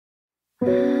Flowing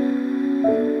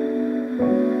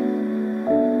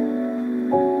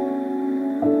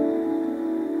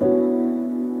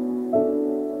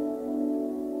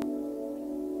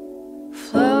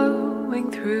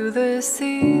through the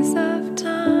seas of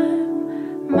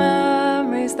time,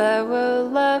 memories that were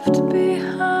left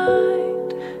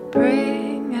behind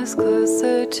bring us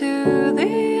closer to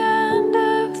the end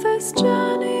of this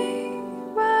journey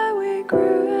where we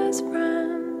grew as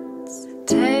friends.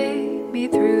 Take me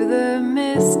through the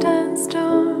mist and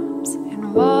storms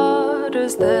in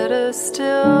waters that are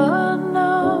still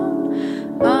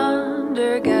unknown.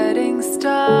 Under guiding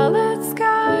starlit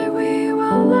sky we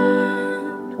will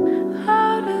learn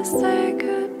how to say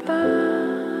goodbye.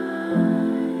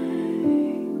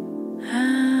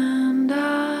 And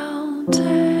I'll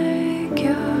take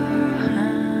your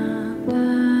hand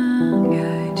and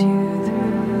guide you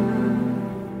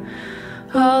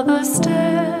through all the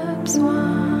steps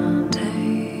one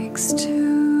takes to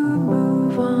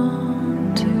move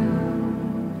on to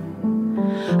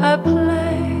a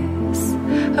place,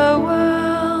 a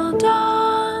world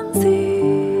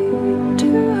unseen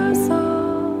to us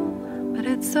all. But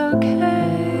it's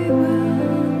okay,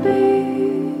 we'll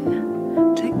be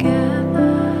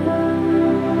together.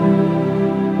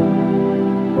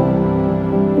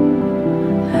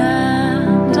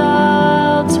 And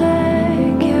I'll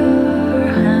take your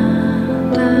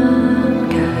hand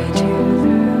and guide you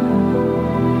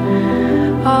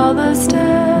through all the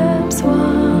steps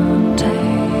one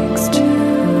takes to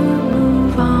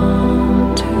move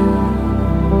on to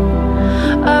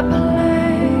a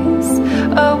place,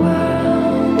 a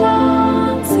world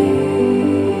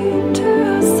unseen to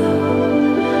us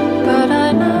all. But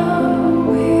I know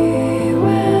we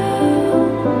will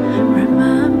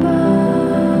remember.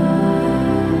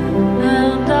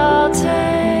 And I'll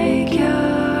take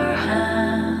your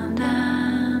hand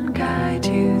and guide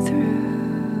you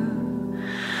through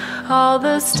all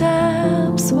the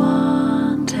steps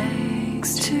one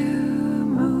takes to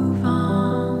move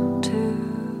on to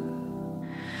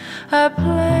a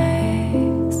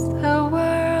place, a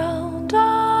world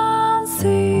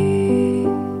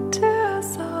unseen to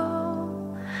us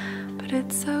all. But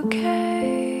it's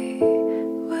okay,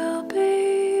 we'll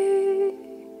be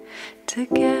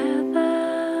together.